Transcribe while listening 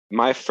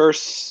My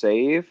first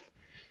save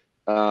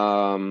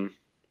um,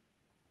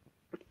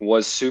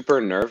 was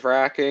super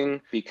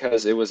nerve-wracking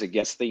because it was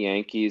against the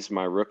Yankees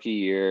my rookie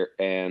year,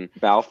 and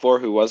Balfour,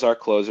 who was our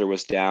closer,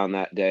 was down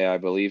that day. I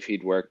believe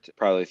he'd worked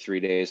probably 3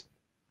 days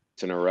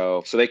in a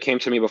row. So they came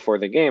to me before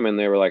the game and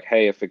they were like,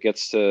 "Hey, if it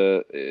gets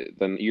to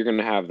then you're going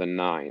to have the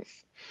ninth."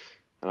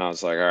 And I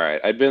was like, "All right."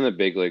 I'd been in the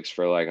big leagues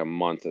for like a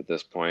month at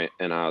this point,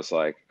 and I was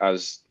like, I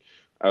was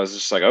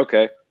just like,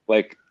 "Okay,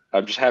 like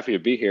I'm just happy to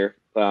be here."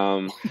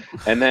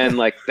 And then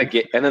like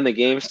and then the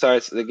game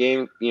starts, the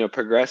game,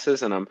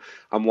 progresses, and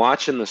I'm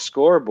watching the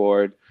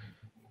scoreboard,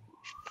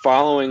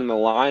 following the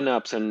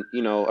lineups, and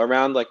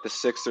around like the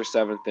sixth or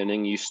seventh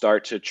inning you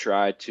start to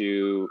try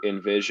to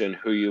envision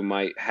who you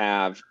might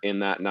have in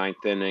that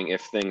ninth inning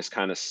if things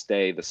kind of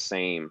stay the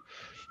same.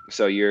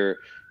 So you're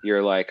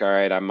like, all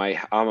right, I'm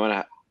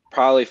gonna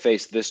probably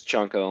face this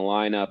chunk of the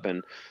lineup,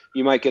 and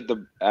you might get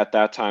the at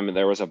that time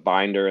there was a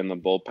binder in the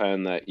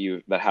bullpen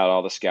that had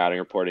all the scouting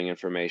reporting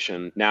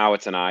information. Now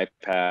it's an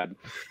iPad.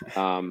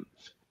 um,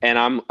 and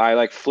I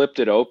like flipped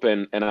it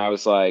open, and I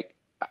was like,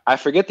 I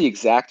forget the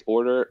exact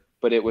order,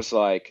 but it was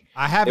like,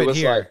 I have it it was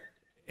like, here.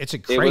 It's a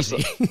it was,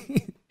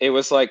 crazy.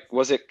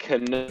 was it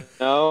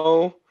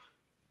Cano,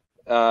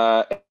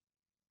 uh,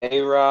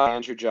 A-Rod,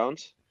 Andrew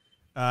Jones?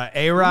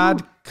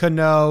 A-Rod,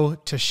 Cano,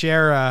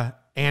 Teixeira,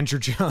 Andrew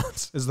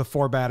Jones is the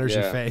four batters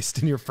you Yeah, faced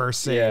in your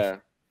first save yeah.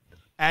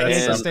 at That's Yankee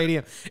And something.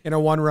 Stadium in a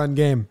one-run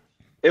game.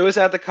 it was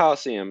at the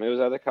Coliseum. It was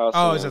at the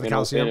Oh, is it Coliseum the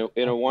Coliseum?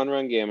 in a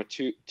one-run game. A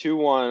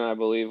 2-1, I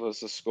believe, was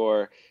the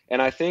score.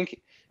 And I think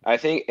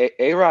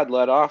A-Rod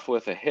led off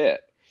with a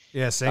hit.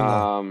 Yeah, single.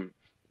 Um,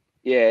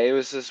 yeah, it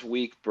was this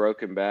weak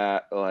broken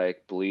bat,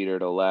 like bleeder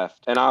to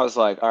left. And I was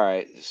like, all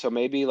right, so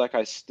maybe like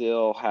I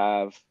still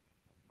have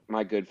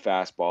my good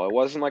fastball. It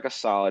wasn't like a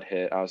solid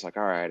hit. I was like,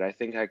 all right, I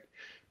think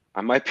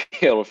I might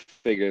be able to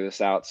figure this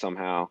out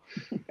somehow.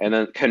 And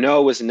then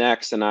Cano was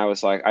next, and I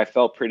was like, I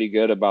felt pretty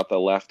good about the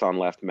left on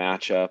left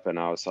matchup, and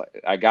I was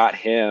like, I got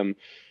him.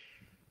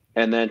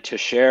 And then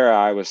Teixeira,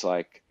 I was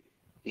like,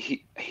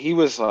 he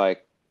was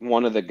like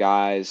one of the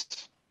guys,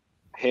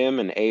 him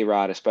and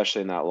A-Rod,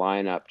 especially in that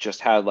lineup,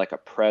 just had like a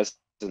presence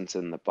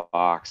in the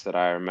box that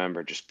I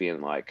remember just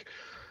being like,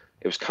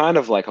 it was kind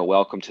of like a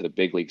welcome to the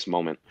big leagues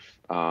moment.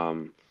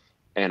 Um,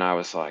 and I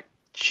was like,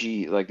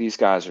 gee, like these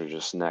guys are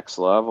just next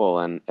level.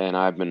 And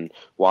I've been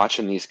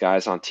watching these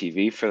guys on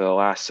TV for the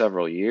last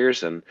several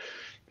years, and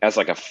as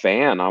like a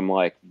fan, I'm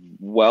like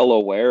well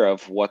aware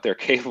of what they're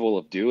capable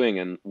of doing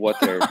and what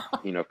their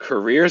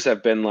careers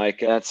have been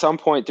like. And at some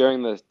point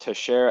during the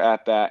Teixeira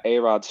at bat,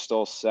 A-Rod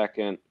stole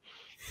second,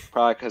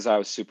 probably because I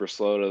was super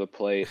slow to the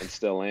plate and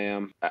still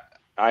am.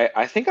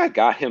 I think I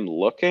got him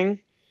looking,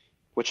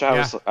 which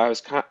Yeah. I was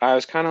kind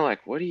of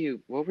like, what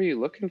were you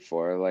looking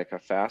for? Like a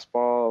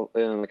fastball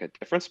in like a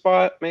different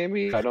spot,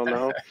 maybe? I don't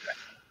know.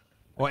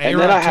 Well, And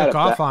then I A-Rod had took a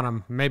off on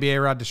him. Maybe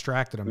A-Rod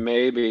distracted him.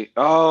 maybe.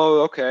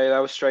 Oh, okay, that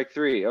was strike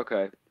three.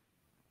 Okay,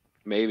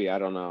 maybe, I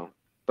don't know.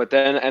 But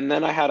then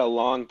I had a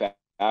long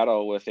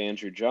battle with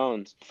Andrew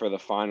Jones for the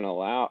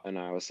final out, and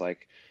I was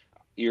like,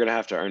 you're gonna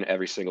have to earn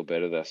every single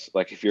bit of this.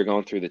 Like if you're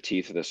going through the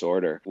teeth of this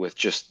order with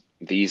just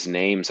these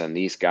names and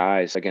these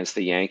guys against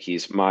the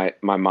Yankees, my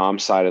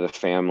mom's side of the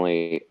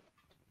family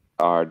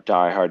are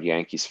diehard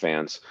Yankees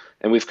fans,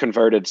 and we've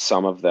converted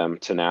some of them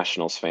to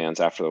Nationals fans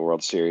after the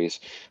World Series,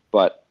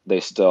 but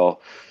they're from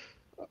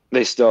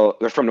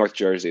North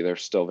Jersey. They're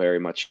still very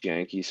much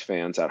Yankees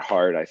fans at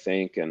heart, I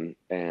think. And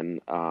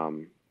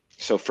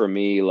so for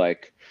me,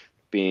 like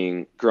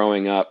being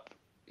growing up,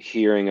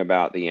 hearing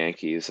about the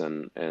Yankees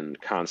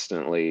and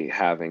constantly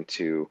having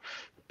to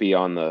be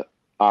on the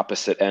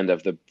opposite end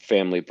of the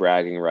family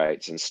bragging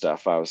rights and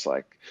stuff, I was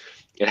like,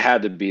 it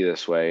had to be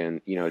this way. And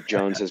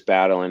Jones is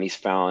battling, he's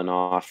fouling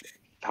off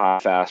high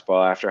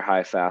fastball after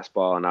high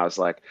fastball, and I was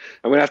like,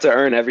 I'm gonna have to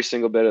earn every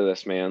single bit of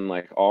this, man.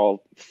 Like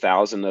all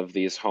thousand of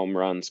these home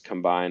runs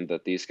combined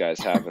that these guys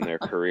have in their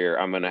career,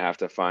 I'm gonna have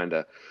to find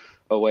a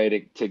way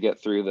to get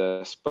through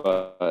this.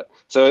 But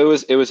so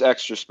it was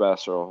extra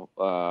special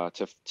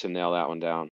to nail that one down.